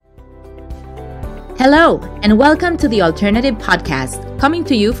Hello, and welcome to the Alternative Podcast, coming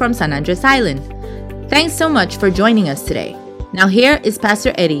to you from San Andres Island. Thanks so much for joining us today. Now here is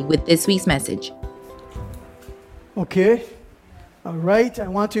Pastor Eddie with this week's message. Okay, all right. I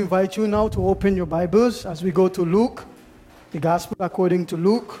want to invite you now to open your Bibles as we go to Luke, the Gospel according to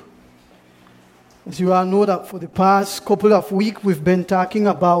Luke. As you all know that for the past couple of weeks, we've been talking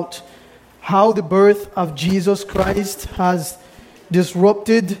about how the birth of Jesus Christ has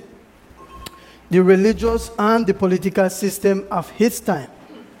disrupted the religious and the political system of his time.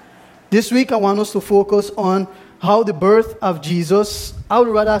 This week, I want us to focus on how the birth of Jesus, I would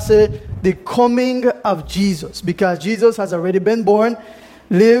rather say the coming of Jesus, because Jesus has already been born,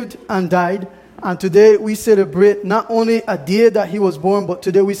 lived, and died. And today we celebrate not only a day that he was born, but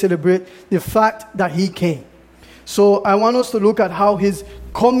today we celebrate the fact that he came. So I want us to look at how his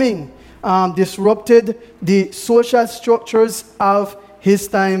coming disrupted the social structures of his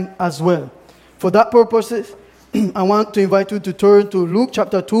time as well. For that purpose, I want to invite you to turn to Luke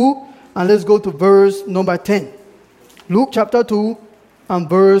chapter 2, and let's go to verse number 10. Luke chapter 2 and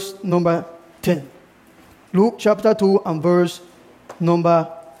verse number 10. Luke chapter 2 and verse number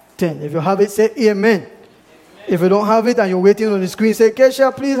 10. If you have it, say amen. If you don't have it and you're waiting on the screen, say,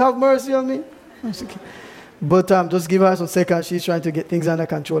 Kesha, please have mercy on me. But just give her some seconds. She's trying to get things under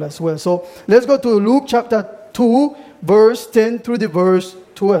control as well. So let's go to Luke chapter 2, verse 10 through the verse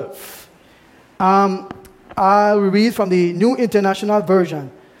 12. I'll read from the New International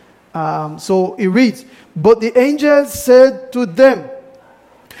Version. So it reads, "But the angel said to them,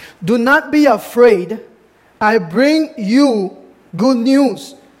 'Do not be afraid. I bring you good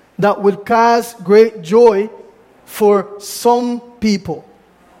news that will cause great joy for some people.'"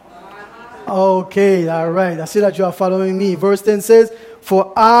 Okay, all right. I see that you are following me. Verse 10 says,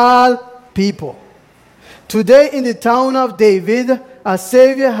 "For all people. Today in the town of David, a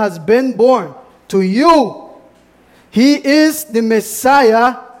Savior has been born to you. He is the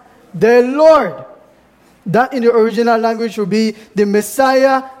Messiah, the Lord." That in the original language would be the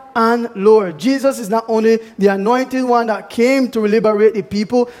Messiah and Lord. Jesus is not only the anointed one that came to liberate the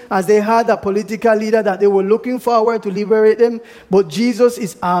people, as they had a political leader that they were looking forward to liberate them, but Jesus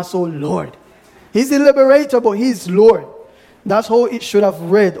is also Lord. He's the liberator, but he's Lord. That's how it should have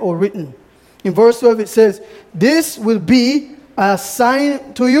read or written. In verse 12 it says, "This will be a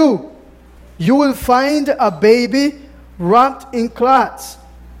sign to you. You will find a baby wrapped in cloths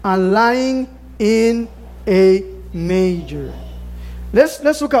and lying in a manger."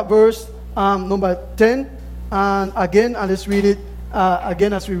 Let's look at verse number 10 and again, and let's read it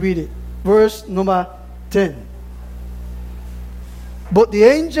again as we read it. Verse number 10. "But the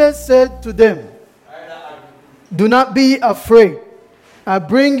angel said to them, 'Do not be afraid. I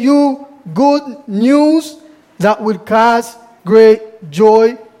bring you good news that will cause great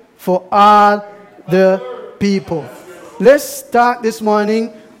joy for all the people.'" Let's start this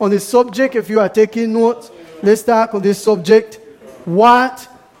morning on the subject. If you are taking notes, let's start on this subject. What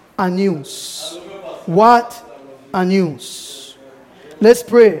a news. What a news. Let's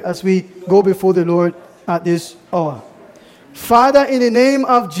pray as we go before the Lord at this hour. Father, in the name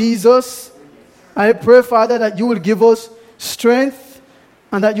of Jesus, I pray, Father, that you will give us strength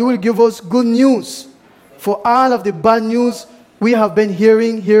and that you will give us good news for all of the bad news we have been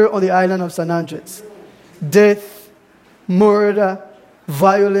hearing here on the island of San Andres. Death, murder,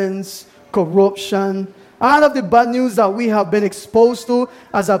 violence, corruption, all of the bad news that we have been exposed to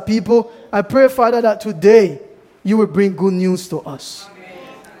as a people. I pray, Father, that today you will bring good news to us.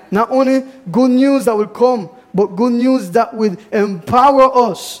 Not only good news that will come, but good news that will empower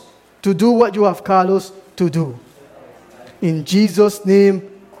us to do what you have called us to do. In Jesus' name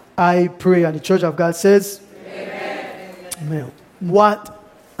I pray. And the Church of God says, Amen. What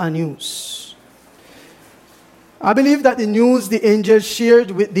a news. I believe that the news the angel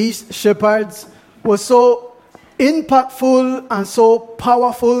shared with these shepherds was so impactful and so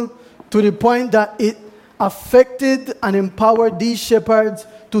powerful to the point that it affected and empowered these shepherds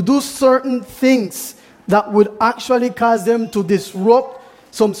to do certain things that would actually cause them to disrupt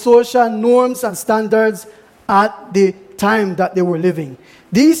some social norms and standards at the time that they were living.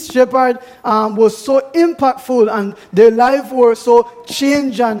 These shepherds was so impactful, and their lives were so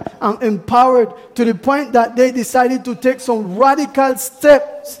changed and empowered to the point that they decided to take some radical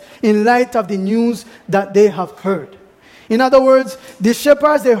steps in light of the news that they have heard. In other words, the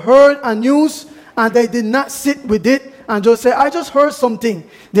shepherds, they heard a news and they did not sit with it and just say, "I just heard something."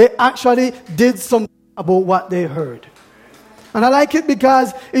 They actually did something about what they heard. And I like it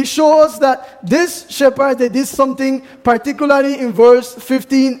because it shows that this shepherd, they did something, particularly in verse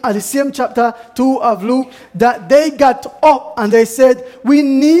 15 at the same chapter 2 of Luke, that they got up and they said, we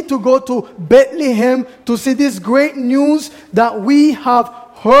need to go to Bethlehem to see this great news that we have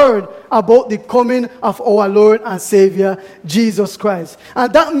heard about the coming of our Lord and Savior, Jesus Christ.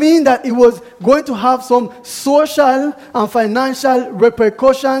 And that means that it was going to have some social and financial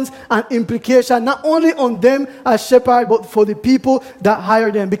repercussions and implications, not only on them as shepherds, but for the people that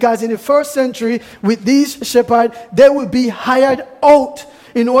hired them. Because in the first century, with these shepherds, they would be hired out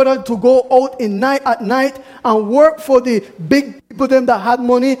in order to go out at night and work for the big people them that had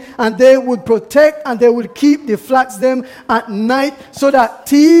money, and they would protect and they would keep the flocks them at night, so that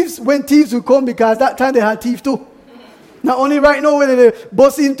when thieves would come, because that time they had thieves too. Not only right now when they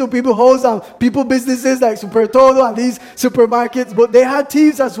bust into people's houses and people businesses like Super Todo and these supermarkets, but they had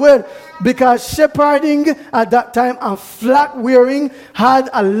thieves as well, because shepherding at that time and flock wearing had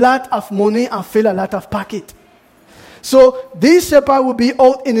a lot of money and fill a lot of pocket. So these shepherds will be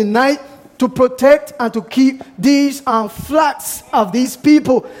out in the night to protect and to keep these flocks of these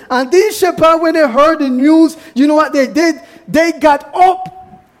people. And these shepherds, when they heard the news, you know what they did? They got up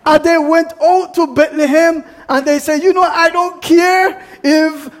and they went out to Bethlehem and they said, you know, I don't care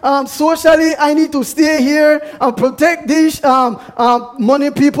if socially I need to stay here and protect these money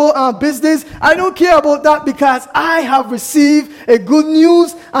people business. I don't care about that, because I have received a good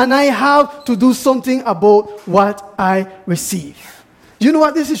news and I have to do something about what I receive. You know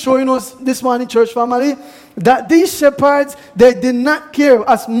what this is showing us this morning, church family? That these shepherds, they did not care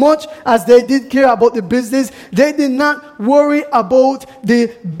as much as they did care about the business. They did not worry about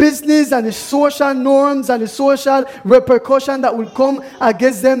the business and the social norms and the social repercussion that would come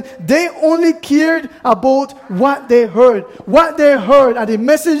against them. They only cared about what they heard. What they heard and the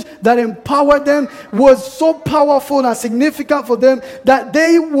message that empowered them was so powerful and significant for them that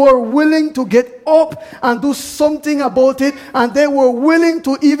they were willing to get up and do something about it, and they were willing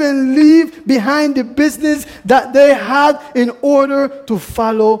to even leave behind the business that they had in order to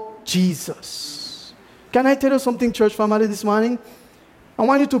follow Jesus. Can I tell you something, church family, this morning? I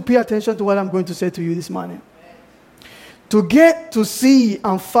want you to pay attention to what I'm going to say to you this morning. To get to see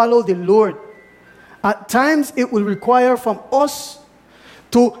and follow the Lord, at times it will require from us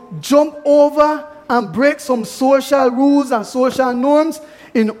to jump over and break some social rules and social norms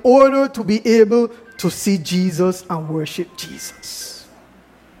in order to be able to see Jesus and worship Jesus.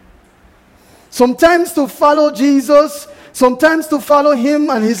 Sometimes to follow Jesus, sometimes to follow him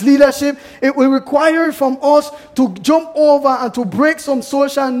and his leadership, it will require from us to jump over and to break some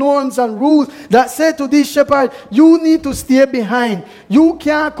social norms and rules that say to this shepherd, you need to stay behind. You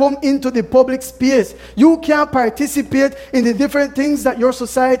can't come into the public space. You can't participate in the different things that your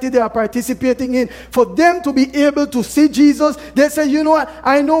society they are participating in. For them to be able to see Jesus, they say, you know what,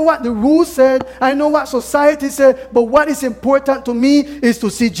 I know what the rules said, I know what society said, but what is important to me is to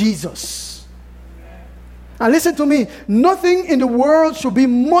see Jesus. And listen to me, nothing in the world should be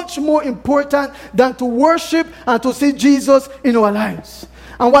much more important than to worship and to see Jesus in our lives.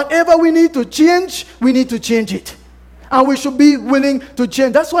 And whatever we need to change it. And we should be willing to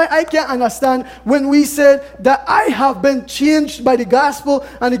change. That's why I can't understand when we said that I have been changed by the gospel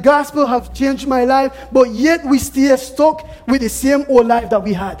and the gospel have changed my life, but yet we still stuck with the same old life that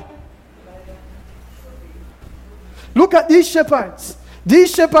we had. Look at these shepherds.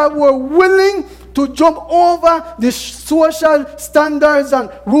 These shepherds were willing to jump over the social standards and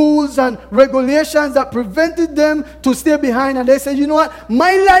rules and regulations that prevented them to stay behind. And they said, you know what?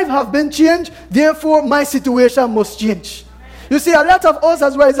 My life has been changed, therefore my situation must change. You see, a lot of us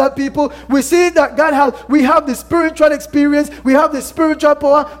as well as people, we see that we have the spiritual experience, we have the spiritual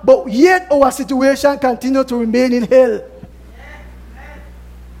power, but yet our situation continues to remain in hell.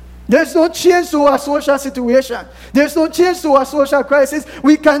 There's no change to our social situation. There's no change to our social crisis.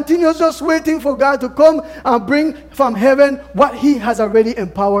 We continue just waiting for God to come and bring from heaven what he has already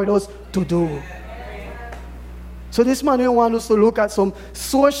empowered us to do. So this morning I want us to look at some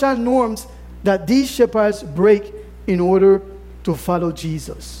social norms that these shepherds break in order to follow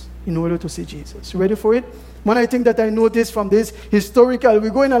Jesus, in order to see Jesus. Ready for it? One I think that I noticed from this historical, we're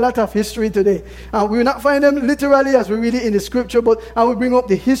going a lot of history today. We will not find them literally as we read it in the scripture, but I will bring up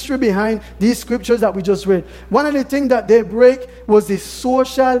the history behind these scriptures that we just read. One of the things that they break was the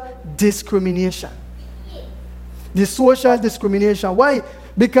social discrimination. The social discrimination. Why?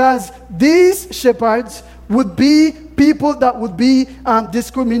 Because these shepherds would be people that would be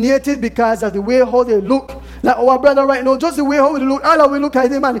discriminated because of the way how they look. Like our brother right now, just the way how we look, all we look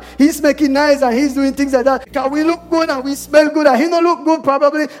at him and he's making nice and he's doing things like that. Because we look good and we smell good and he don't look good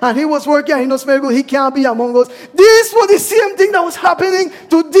probably and he was working and he don't smell good, he can't be among us. This was the same thing that was happening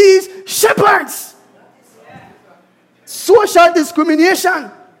to these shepherds. Social discrimination.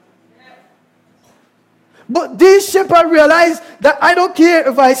 But these shepherds realized that I don't care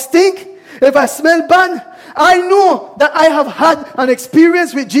if I stink, if I smell bad. I know that I have had an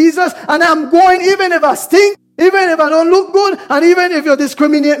experience with Jesus and I'm going even if I stink, even if I don't look good, and even if you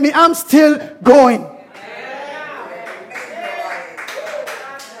discriminate me, I'm still going.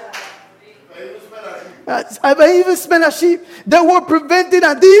 I even smell a sheep. They were prevented,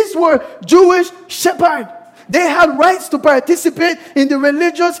 and these were Jewish shepherds. They had rights to participate in the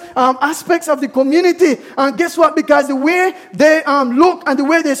religious aspects of the community. And guess what? Because the way they look and the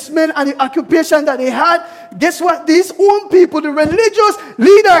way they smell and the occupation that they had, guess what? These own people, the religious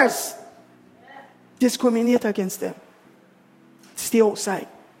leaders, discriminate against them. Stay outside.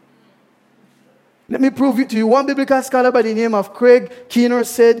 Let me prove it to you. One biblical scholar by the name of Craig Keener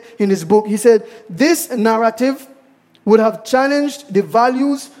said in his book, he said, this narrative would have challenged the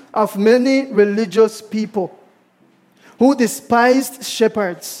values of many religious people who despised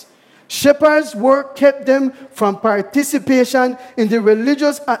shepherds. Shepherds' work kept them from participation in the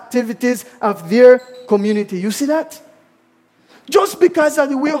religious activities of their community. You see that? Just because of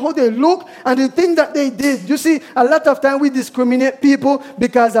the way how they look and the thing that they did. You see, a lot of time we discriminate people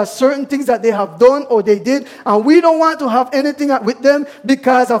because of certain things that they have done or they did, and we don't want to have anything with them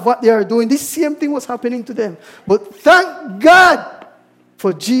because of what they are doing. This same thing was happening to them. But thank God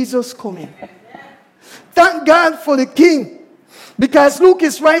for Jesus coming. Thank God for the King. Because Luke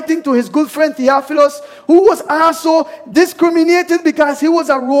is writing to his good friend Theophilus, who was also discriminated because he was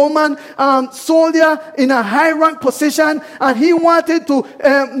a Roman soldier in a high rank position, and he wanted to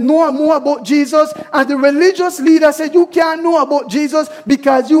know more about Jesus. And the religious leader said, you can't know about Jesus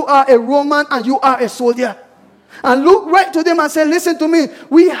because you are a Roman and you are a soldier. And Luke right to them and said, listen to me,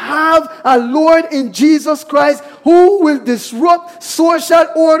 we have a Lord in Jesus Christ who will disrupt social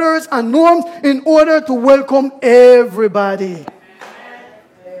orders and norms in order to welcome everybody.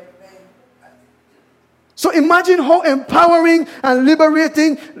 So imagine how empowering and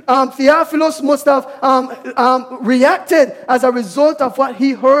liberating Theophilus must have reacted as a result of what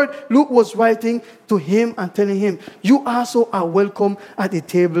he heard Luke was writing to him and telling him, you also are welcome at the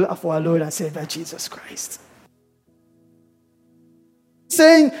table of our Lord and Savior Jesus Christ.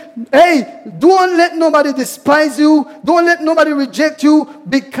 Saying, hey, don't let nobody despise you. Don't let nobody reject you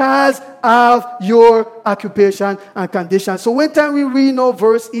because of your occupation and condition. So when time we read now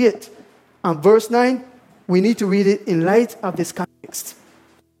verse 8 and verse 9, we need to read it in light of this context.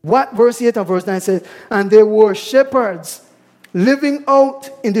 What verse 8 and verse 9 says, and there were shepherds living out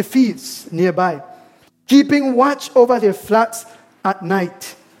in the fields nearby, keeping watch over their flocks at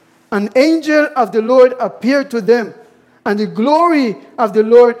night. An angel of the Lord appeared to them, and the glory of the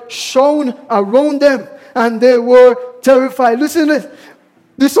Lord shone around them, and they were terrified. Listen to this.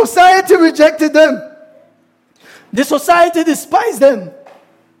 The society rejected them. The society despised them.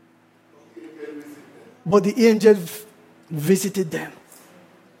 But the angel visited them.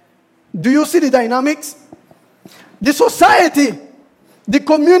 Do you see the dynamics? The society, the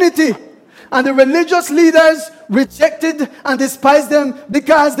community, and the religious leaders rejected and despised them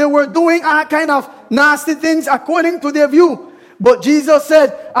because they were doing all kind of nasty things according to their view. But Jesus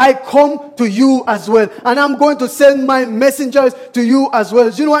said, I come to you as well. And I'm going to send my messengers to you as well.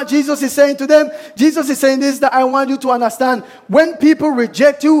 Do you know what Jesus is saying to them? Jesus is saying this, that I want you to understand. When people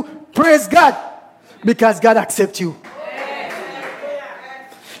reject you, praise God. Because God accepts you.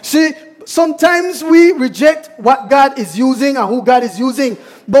 See, sometimes we reject what God is using and who God is using.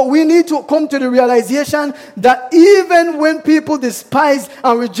 But we need to come to the realization that even when people despise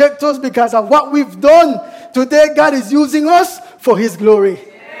and reject us because of what we've done, today God is using us for His glory.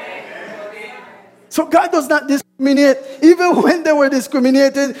 So God does not discriminate. Even when they were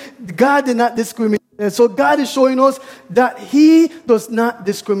discriminated, God did not discriminate. So God is showing us that He does not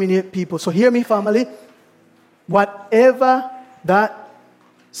discriminate people. So hear me, family. Whatever that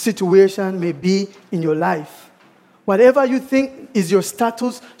situation may be in your life, whatever you think is your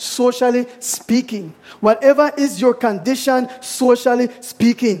status socially speaking, whatever is your condition socially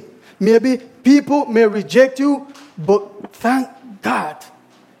speaking, maybe people may reject you, but thank God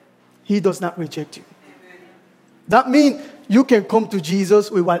He does not reject you. That means you can come to Jesus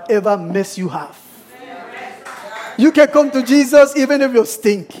with whatever mess you have. You can come to Jesus even if you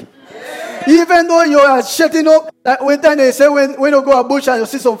stink. Even though you are shutting up, like one time they say when you go a bush and you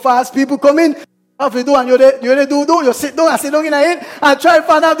see some fast people coming, If you do and you do, you sit down and sit down in it and try to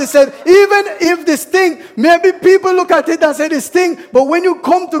find out. They said, even if this thing, maybe people look at it and say this thing, but when you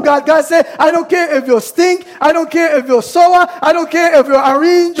come to God, God said, I don't care if you stink, I don't care if you're sour, I don't care if you're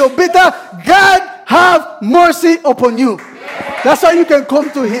orange or bitter, God have mercy upon you. That's why you can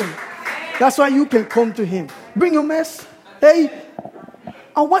come to Him. That's why you can come to Him. Bring your mess. Hey,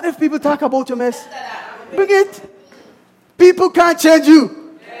 and what if people talk about your mess? Bring it. People can't change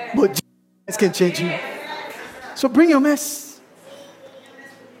you, but Jesus can change you. So bring your mess.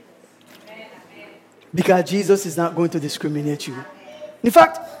 Because Jesus is not going to discriminate you. In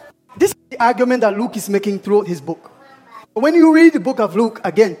fact, this is the argument that Luke is making throughout his book. When you read the book of Luke,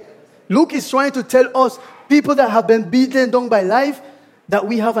 again, Luke is trying to tell us, people that have been beaten down by life, that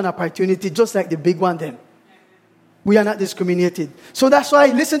we have an opportunity just like the big one then. We are not discriminated. So that's why,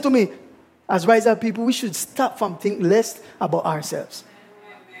 listen to me, as riser people, we should stop from thinking less about ourselves.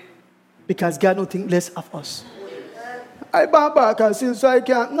 Because God don't think less of us. I bow back and say, so I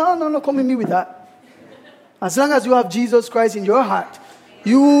can't. No, come with me with that. As long as you have Jesus Christ in your heart,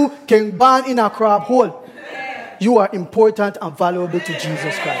 you can burn in a crab hole. You are important and valuable to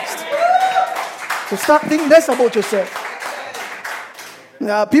Jesus Christ. So stop thinking less about yourself.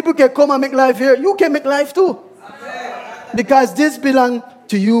 People can come and make life here. You can make life too. Because this belongs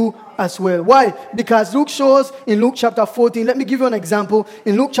to you as well. Why? Because Luke shows in Luke chapter 14. Let me give you an example.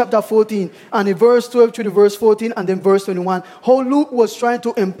 In Luke chapter 14 and in verse 12 to the verse 14 and then verse 21. How Luke was trying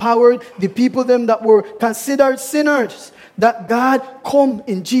to empower the people them that were considered sinners. That God come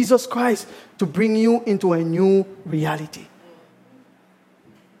in Jesus Christ to bring you into a new reality.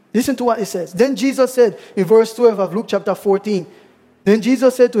 Listen to what it says. Then Jesus said in verse 12 of Luke chapter 14. Then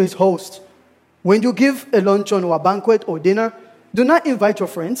Jesus said to his host, when you give a luncheon or a banquet or dinner, do not invite your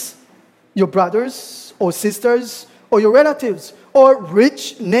friends, your brothers or sisters or your relatives or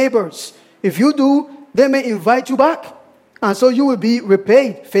rich neighbors. If you do, they may invite you back. And so you will be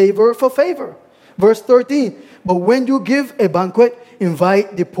repaid favor for favor. Verse 13, but when you give a banquet,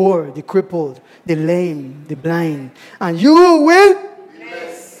 invite the poor, the crippled, the lame, the blind. And you will,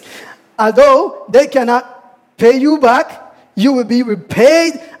 although they cannot pay you back, you will be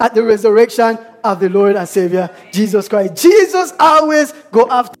repaid at the resurrection of the Lord and Savior, Jesus Christ. Jesus always go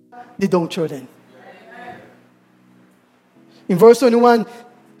after the downtrodden. In verse 21,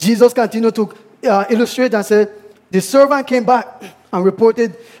 Jesus continued to illustrate and said, the servant came back and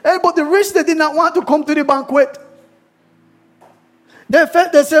reported, hey, but the rich, they did not want to come to the banquet. They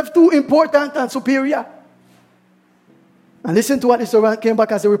felt themselves too important and superior. And listen to what the servant came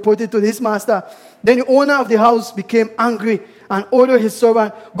back as he reported to his master. Then the owner of the house became angry and ordered his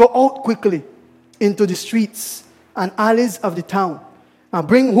servant, go out quickly into the streets and alleys of the town and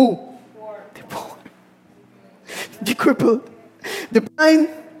bring who? The poor, the crippled, the blind,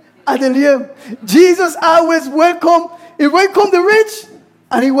 and the lame. Jesus always welcomed. He welcomed the rich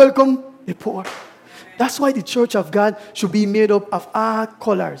and he welcomed the poor. That's why the church of God should be made up of our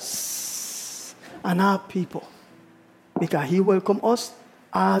colors and our people. Because he welcomed us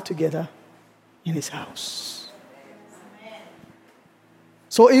all together in his house.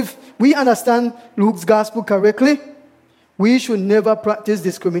 So if we understand Luke's gospel correctly, we should never practice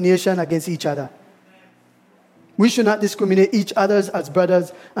discrimination against each other. We should not discriminate each other as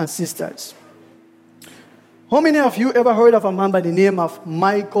brothers and sisters. How many of you ever heard of a man by the name of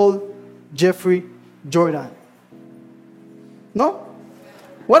Michael Jeffrey Jordan? No?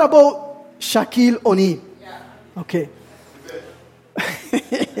 What about Shaquille O'Neal? Okay.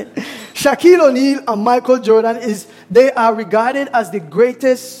 Shaquille O'Neal and Michael Jordan they are regarded as the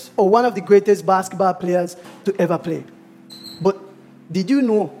greatest or one of the greatest basketball players to ever play. But did you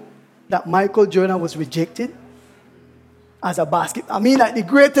know that Michael Jordan was rejected as a like the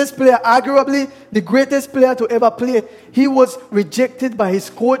greatest player, arguably the greatest player to ever play. He was rejected by his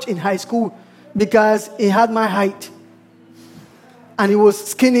coach in high school because he had my height. And he was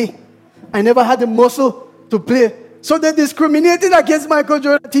skinny. I never had the muscle to play. So they discriminated against Michael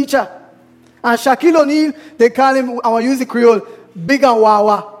Jordan, teacher. And Shaquille O'Neal, they call him, I will use the Creole, big and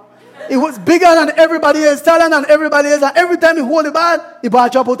wawa. He was bigger than everybody else, taller than everybody else. And every time he hold the ball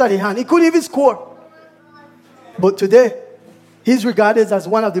drop out of the hand. He couldn't even score. But today, he's regarded as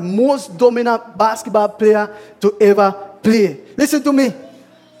one of the most dominant basketball players to ever play. Listen to me.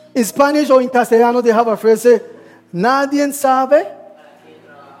 In Spanish or in Castellano, they have a phrase, say, nadie sabe,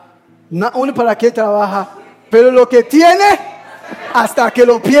 not only para qué trabaja, pero lo que tiene, hasta que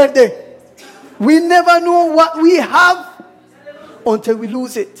lo pierde. We never know what we have until we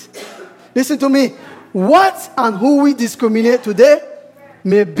lose it. Listen to me. What and who we discriminate today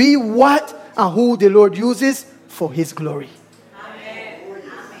may be what and who the Lord uses for his glory. Amen.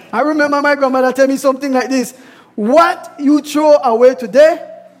 I remember my grandmother tell me something like this. What you throw away today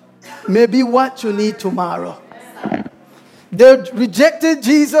may be what you need tomorrow. They rejected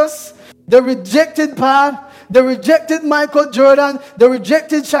Jesus. They rejected Paul. They rejected Michael Jordan. They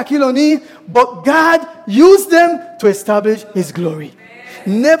rejected Shaquille O'Neal. But God used them to establish his glory.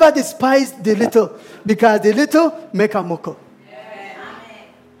 Never despise the little, because the little make a muckle.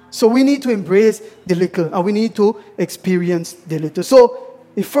 So we need to embrace the little, and we need to experience the little. So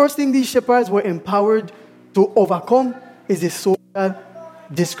the first thing these shepherds were empowered to overcome is the social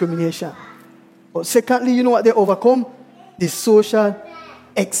discrimination. But secondly, you know what they overcome? The social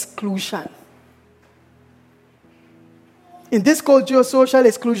exclusion. In this culture, social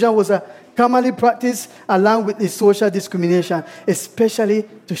exclusion was a commonly practiced along with the social discrimination, especially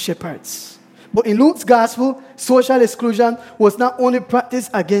to shepherds. But in Luke's gospel, social exclusion was not only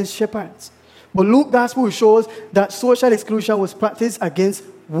practiced against shepherds, but Luke's gospel shows that social exclusion was practiced against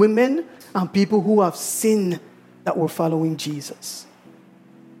women and people who have sinned that were following Jesus.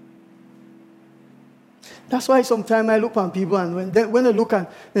 That's why sometimes I look on people, and when they look and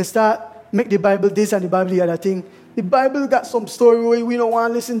they start make the Bible this and the Bible the other thing, the Bible got some story where we don't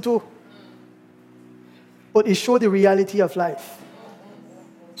want to listen to. But it shows the reality of life.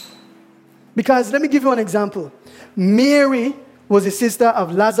 Because let me give you an example. Mary was the sister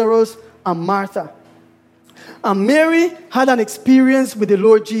of Lazarus and Martha. And Mary had an experience with the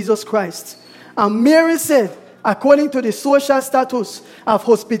Lord Jesus Christ. And Mary said, according to the social status of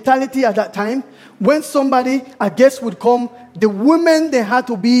hospitality at that time, when somebody, a guest would come, the women, they had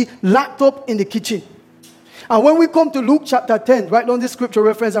to be locked up in the kitchen. And when we come to Luke chapter 10, write down this scripture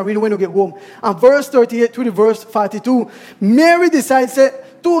reference and read it when you get home. And verse 38 to the verse 42, Mary decides,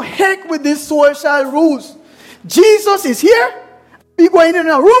 to heck with these social rules. Jesus is here. Be going in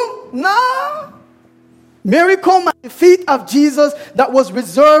a room? No. Mary come at the feet of Jesus that was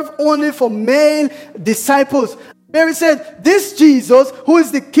reserved only for male disciples. Mary said, this Jesus, who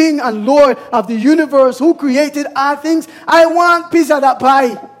is the King and Lord of the universe, who created all things, I want piece of that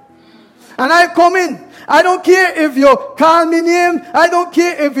pie. And I come in. I don't care if you call me name. I don't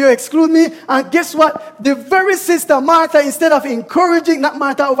care if you exclude me. And guess what? The very sister Martha, instead of encouraging, not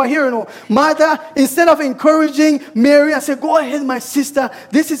Martha over here, no. Martha, instead of encouraging Mary and said, go ahead, my sister.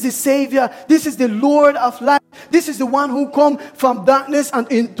 This is the Savior. This is the Lord of life. This is the one who come from darkness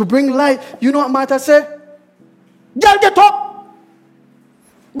and to bring light. You know what Martha said? Girl, get up.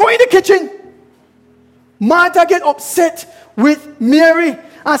 Go in the kitchen. Martha get upset with Mary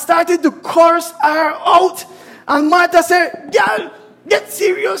and started to curse her out. And Martha said, girl, get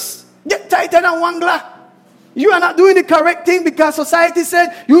serious. Get tighter than Wangla. You are not doing the correct thing because society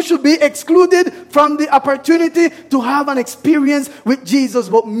said you should be excluded from the opportunity to have an experience with Jesus.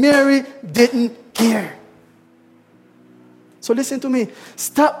 But Mary didn't care. So listen to me.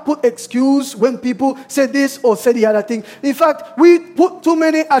 Stop put excuse when people say this or say the other thing. In fact, we put too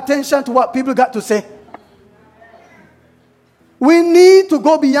many attention to what people got to say. We need to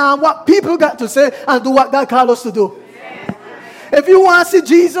go beyond what people got to say and do what God called us to do. Yes. If you want to see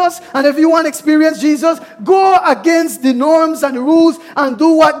Jesus and if you want to experience Jesus, go against the norms and the rules and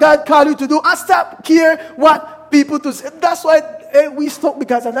do what God called you to do. And stop care what people to say. That's why we stop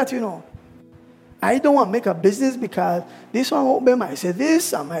because of that, you know. I don't want to make a business because this one might say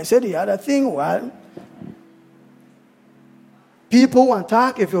this, I might say the other thing. Well, people want to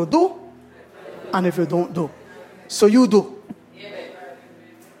talk if you do and if you don't do. So you do.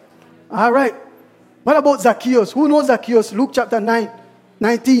 All right. What about Zacchaeus? Who knows Zacchaeus? Luke chapter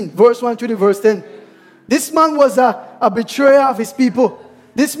 19, verse 1 to verse 10. This man was a betrayer of his people.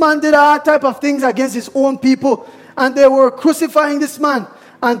 This man did all type of things against his own people. And they were crucifying this man.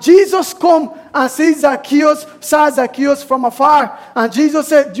 And Jesus come and saw Zacchaeus from afar. And Jesus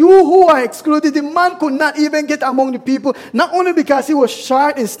said, you who are excluded, the man could not even get among the people. Not only because he was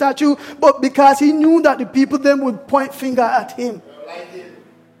short in stature, but because he knew that the people then would point finger at him.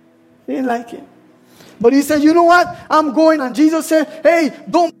 He didn't like it. But he said, you know what? I'm going. And Jesus said, hey,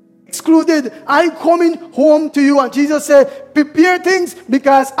 don't be excluded. I'm coming home to you. And Jesus said, prepare things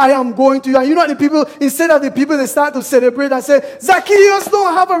because I am going to you. And you know what the people, instead of the people, they start to celebrate and say, Zacchaeus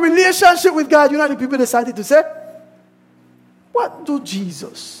don't have a relationship with God. You know what the people decided to say? What do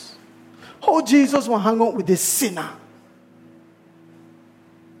Jesus? How Jesus will hang out with this sinner?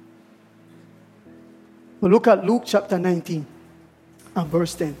 But look at Luke chapter 19 and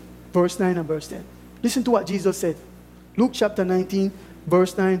verse 10. Verse 9 and verse 10. Listen to what Jesus said. Luke chapter 19,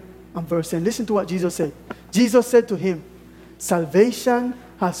 verse 9 and verse 10. Listen to what Jesus said. Jesus said to him, salvation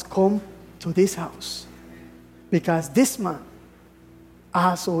has come to this house because this man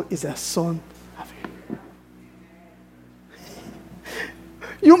also is a son of him.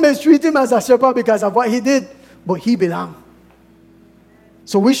 You mistreat him as a shepherd because of what he did, but he belongs.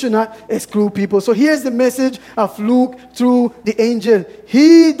 So we should not exclude people. So here's the message of Luke through the angel.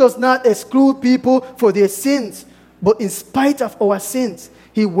 He does not exclude people for their sins, but in spite of our sins,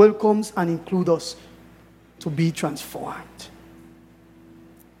 he welcomes and includes us to be transformed.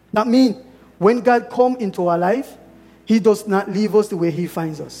 That means when God comes into our life, he does not leave us the way he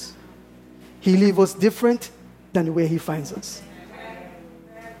finds us. He leaves us different than the way he finds us.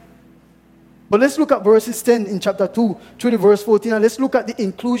 But let's look at verses 10 in chapter 2 through to verse 14. And let's look at the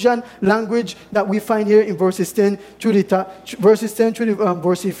inclusion language that we find here in verses 10 through to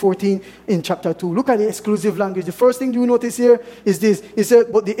verses 14 in chapter 2. Look at the exclusive language. The first thing you notice here is this. It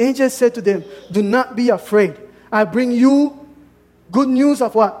said, but the angel said to them, do not be afraid. I bring you good news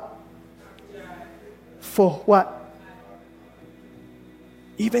of what? For what?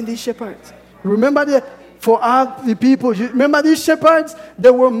 Even these shepherds. Remember for all the people. Remember these shepherds?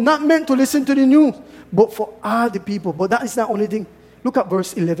 They were not meant to listen to the news, but for all the people. But that is not only thing. Look at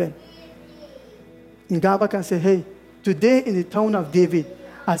verse 11. In God can say, hey, today in the town of David,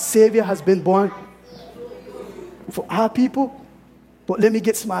 a Savior has been born for our people. But let me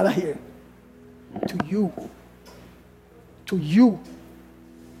get smaller here. To you. To you.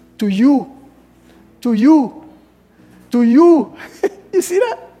 To you. To you. To you. You see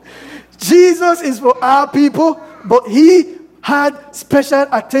that? Jesus is for our people, but he had special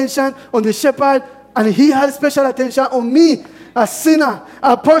attention on the shepherd, and he had special attention on me, a sinner,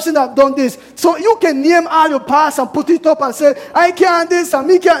 a person that done this. So you can name all your past and put it up and say, I can't this and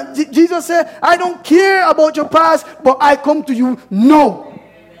me can't. Jesus said, I don't care about your past, but I come to you now.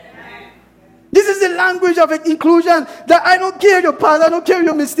 This is the language of inclusion, that I don't care your past, I don't care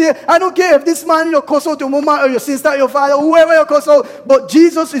your mistake, I don't care if this man you curse out your mama or your sister, your father, whoever you curse out, but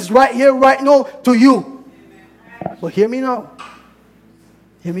Jesus is right here, right now to you. But hear me now.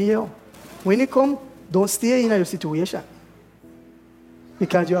 Hear me here. When you come, don't stay in your situation,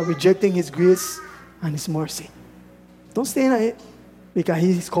 because you are rejecting his grace and his mercy. Don't stay in it, because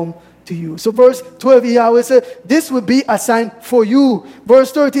he has come to you. So verse 12 he always said, this will be a sign for you.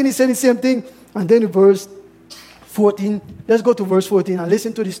 Verse 13 he said the same thing. And then in verse 14, let's go to verse 14 and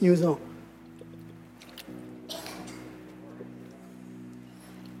listen to this news now.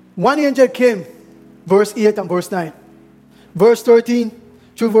 One angel came, verse 8 and verse 9. Verse 13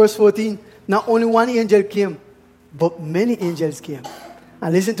 through verse 14, not only one angel came, but many angels came.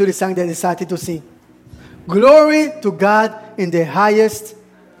 And listen to the song that they started to sing. Glory to God in the highest,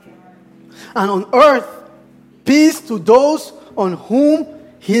 and on earth, peace to those on whom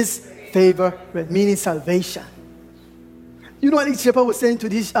his favor, meaning salvation. You know what the shepherd was saying to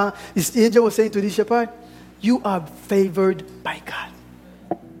this angel was saying to this shepherd? You are favored by God.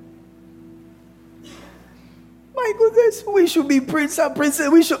 My goodness, we should be prince and princess.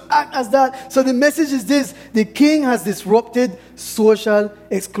 We should act as that. So the message is this: the king has disrupted social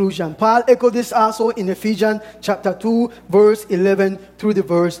exclusion. Paul echoed this also in Ephesians chapter 2, verse 11 through the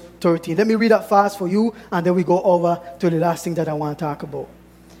verse 13. Let me read that fast for you, and then we go over to the last thing that I want to talk about.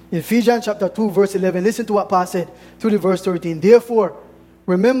 Ephesians chapter 2, verse 11. Listen to what Paul said through the verse 13. Therefore,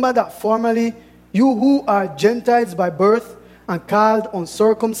 remember that formerly you who are Gentiles by birth and called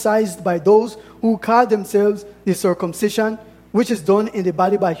uncircumcised by those who call themselves the circumcision, which is done in the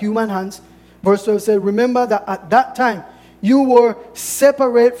body by human hands. Verse 12 said, remember that at that time you were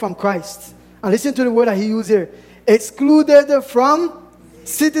separate from Christ. And listen to the word that he used here. Excluded from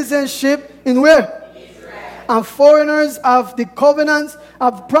citizenship in where? And foreigners of the covenants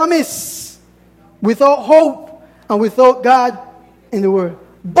of promise, without hope and without God in the world.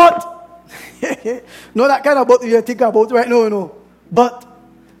 But, not that kind of but you're thinking about right now, no. But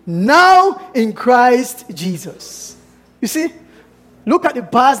now in Christ Jesus. You see? Look at the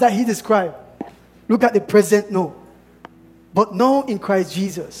past that he described. Look at the present now. But now in Christ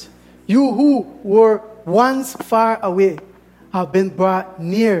Jesus, you who were once far away have been brought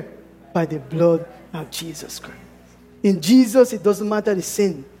near by the blood of Jesus Christ. In Jesus, it doesn't matter the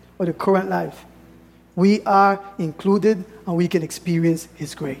sin or the current life. We are included and we can experience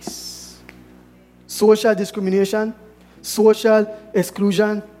his grace. Social discrimination, social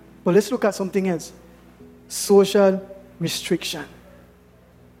exclusion, but let's look at something else. Social restriction.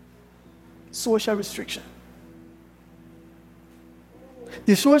 Social restriction.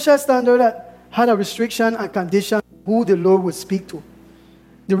 The social standard that had a restriction and condition who the Lord would speak to.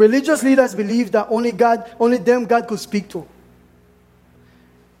 The religious leaders believed that only them God could speak to.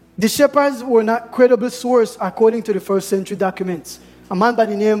 The shepherds were not credible source according to the first century documents. A man by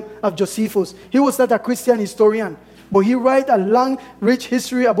the name of Josephus. He was not a Christian historian, but he wrote a long, rich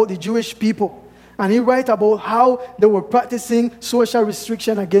history about the Jewish people. And he writes about how they were practicing social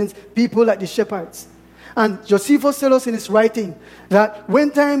restriction against people like the shepherds. And Josephus tells us in his writing that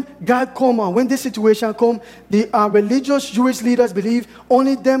when time God come and when this situation come, the religious Jewish leaders believe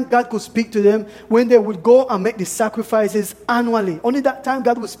only them God could speak to them when they would go and make the sacrifices annually. Only that time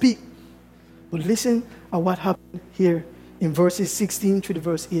God would speak. But listen at what happened here in verses 16 to the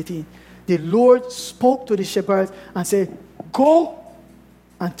verse 18. The Lord spoke to the shepherds and said, go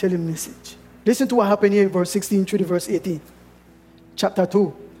and tell him message. Listen to what happened here in verse 16 to the verse 18. Chapter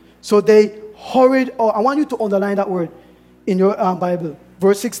 2. So they hurried, I want you to underline that word in your Bible.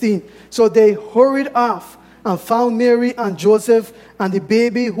 Verse 16. So they hurried off and found Mary and Joseph and the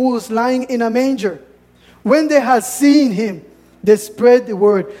baby who was lying in a manger. When they had seen him, they spread the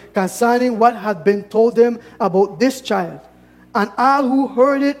word concerning what had been told them about this child. And all who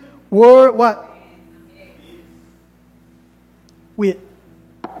heard it were what? Wait.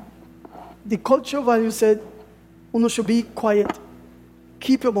 The cultural value said, "You should be quiet.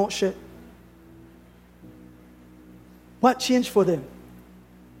 Keep your mouth shut." What changed for them?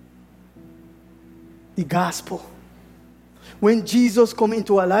 The gospel. When Jesus come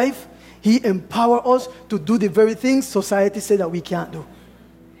into our life, he empowered us to do the very things society said that we can't do.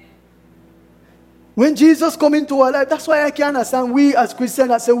 When Jesus come into our life, that's why I can understand we as Christians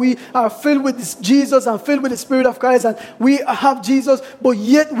that say we are filled with this Jesus and filled with the Spirit of Christ and we have Jesus, but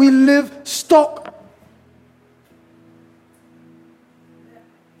yet we live stuck.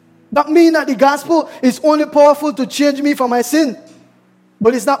 That means that the gospel is only powerful to change me from my sin,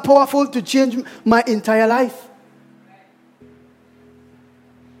 but it's not powerful to change my entire life.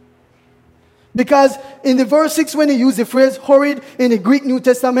 Because in the verse 6, when he used the phrase hurried in the Greek New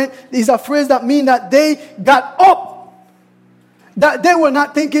Testament, is a phrase that means that they got up. That they were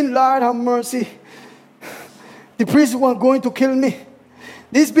not thinking, Lord have mercy, the priests were going to kill me.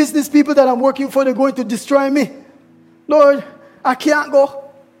 These business people that I'm working for, they're going to destroy me. Lord, I can't go.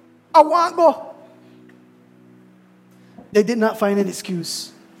 I won't go. They did not find an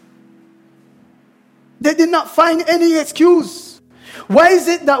excuse. They did not find any excuse. Why is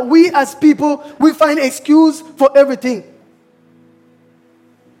it that we as people, we find excuse for everything?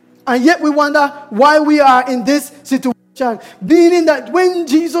 And yet we wonder why we are in this situation. Meaning that when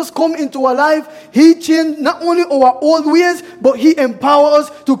Jesus come into our life, he changed not only our old ways, but he empowers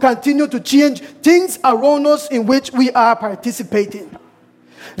us to continue to change things around us in which we are participating.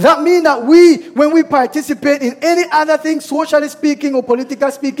 That means that when we participate in any other thing, socially speaking or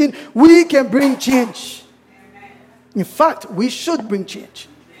politically speaking, we can bring change. In fact, we should bring change.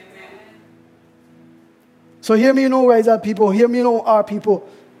 So hear me, Rise Up people. Hear me, our people.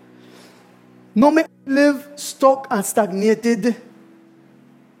 No make live stuck and stagnated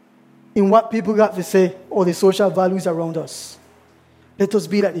in what people got to say or the social values around us. Let us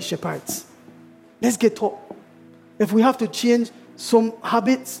be like the shepherds. Let's get up. If we have to change some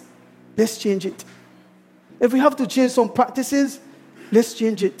habits, let's change it. If we have to change some practices, let's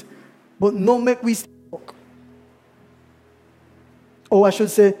change it. But no make we stuck. Or I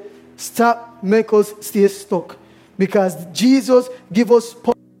should say, stop make us stay stuck. Because Jesus give us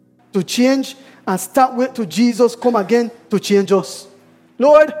power to change and stop wait till Jesus come again to change us.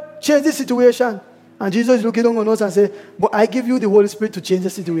 Lord, change this situation. And Jesus is looking on us and say, but I give you the Holy Spirit to change the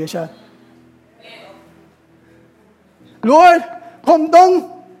situation. Lord, come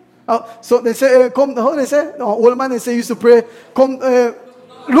down. So they say, come. How they say? Old man they say used to pray. Come,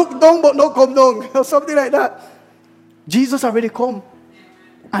 look down, but not come down, or something like that. Jesus already come,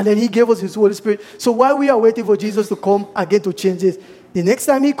 and then he gave us his Holy Spirit. So while we are waiting for Jesus to come again to change this, the next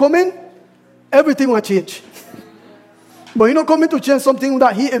time he come in, everything will change. But he's not coming to change something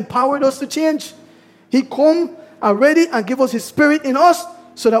that he empowered us to change. He come already and give us his Spirit in us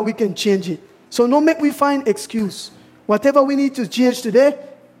so that we can change it. So no make we find excuse. Whatever we need to change today,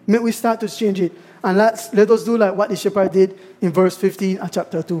 may we start to change it. And let us do like what the shepherd did in verse 15 of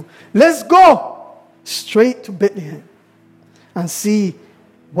chapter 2. Let's go straight to Bethlehem and see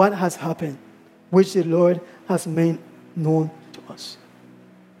what has happened, which the Lord has made known to us.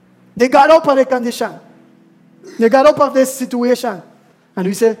 They got up of the condition. They got up of this situation. And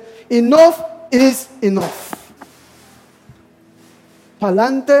we said, enough is enough.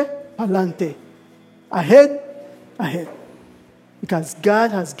 Palante, palante. Ahead, ahead. Because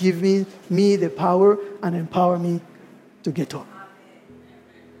God has given me the power and empower me to get up.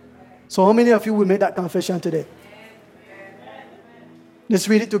 So how many of you will make that confession today? Let's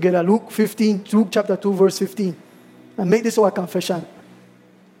read it together. Luke chapter 2, verse 15. And make this our confession.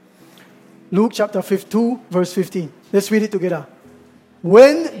 Luke chapter 2, verse 15. Let's read it together.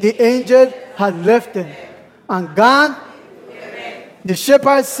 When the angel had left them and gone, the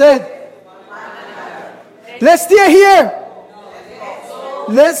shepherds said, Let's stay here.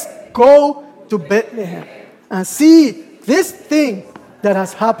 Let's go to Bethlehem and see this thing that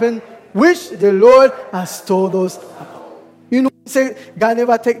has happened, which the Lord has told us about. You know, say God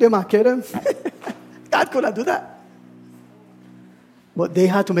never take them and kill them. God could have done that. But they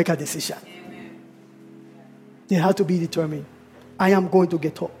had to make a decision. They had to be determined. I am going to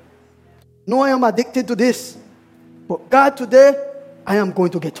get up. No, I am addicted to this. But God, today, I am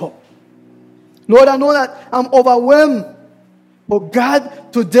going to get up. Lord, I know that I'm overwhelmed. But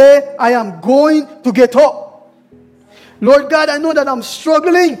God, today, I am going to get up. Lord God, I know that I'm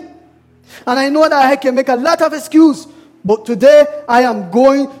struggling. And I know that I can make a lot of excuses. But today, I am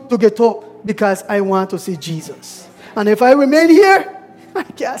going to get up because I want to see Jesus. And if I remain here, I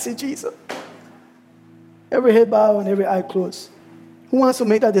can't see Jesus. Every head bowed and every eye closed. Who wants to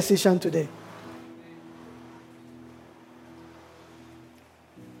make that decision today?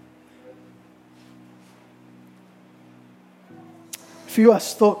 If you are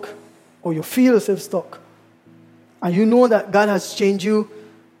stuck or you feel yourself stuck and you know that God has changed you,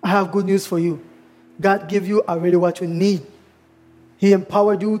 I have good news for you. God gave you already what you need. He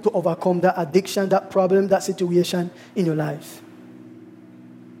empowered you to overcome that addiction, that problem, that situation in your life.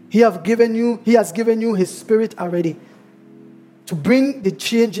 He has given you His Spirit already to bring the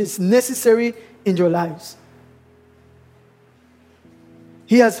changes necessary in your lives.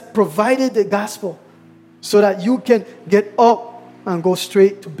 He has provided the gospel so that you can get up and go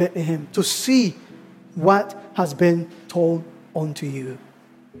straight to Bethlehem to see what has been told unto you.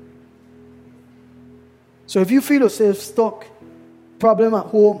 So if you feel yourself stuck, problem at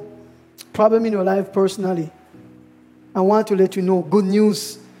home, problem in your life personally, I want to let you know good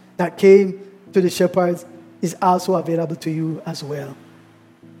news that came to the shepherds is also available to you as well.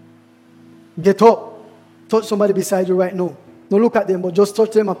 Get up. Touch somebody beside you right now. Don't look at them, but just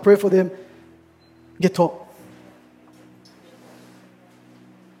touch them and pray for them. Get up.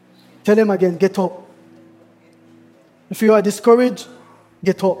 Tell them again, get up. If you are discouraged,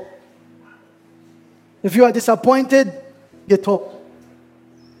 get up. If you are disappointed, get up.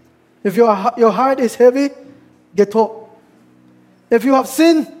 If your heart is heavy, get up. If you have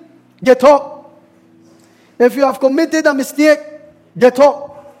sinned, get up. If you have committed a mistake, get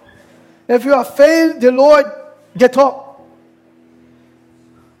up. If you have failed the Lord, get up.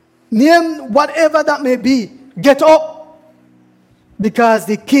 Name whatever that may be, get up. Because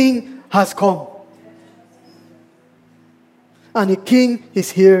the King has come. And the King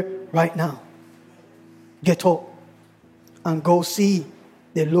is here right now. Get up and go see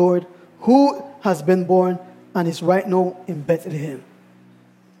the Lord who has been born and is right now in Bethlehem.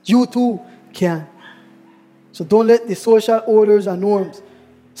 You too can. So don't let the social orders and norms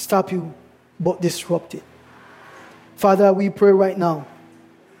stop you, but disrupt it. Father, we pray right now.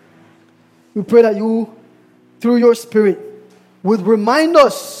 We pray that you, through your Spirit, would remind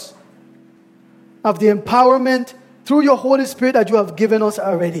us of the empowerment through your Holy Spirit that you have given us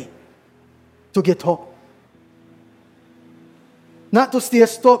already to get up. Not to stay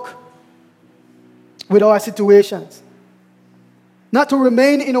stuck with our situations. Not to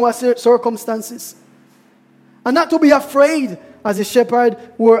remain in our circumstances. And not to be afraid as the shepherds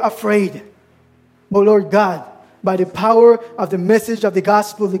were afraid. But Lord God, by the power of the message of the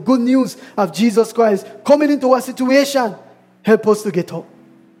gospel, the good news of Jesus Christ coming into our situation, help us to get up.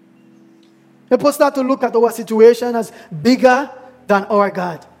 Help us not to look at our situation as bigger than our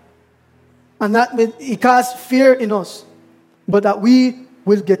God. And that it causes fear in us. But that we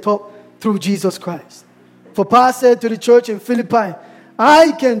will get up through Jesus Christ. For Paul said to the church in Philippi,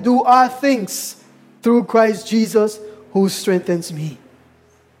 I can do all things through Christ Jesus who strengthens me.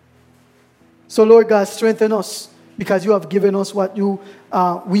 So Lord God, strengthen us because you have given us what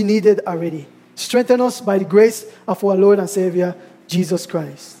we needed already. Strengthen us by the grace of our Lord and Savior, Jesus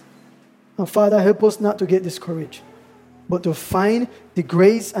Christ. And Father, help us not to get discouraged, but to find the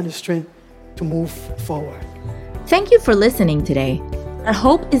grace and the strength to move forward. Thank you for listening today. Our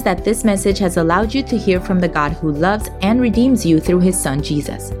hope is that this message has allowed you to hear from the God who loves and redeems you through His Son,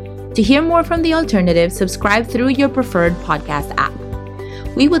 Jesus. To hear more from The Alternative, subscribe through your preferred podcast app.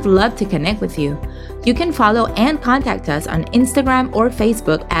 We would love to connect with you. You can follow and contact us on Instagram or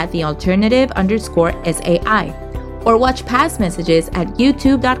Facebook at thealternative_SAI, or watch past messages at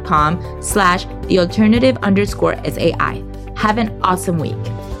youtube.com/thealternative_SAI. Have an awesome week.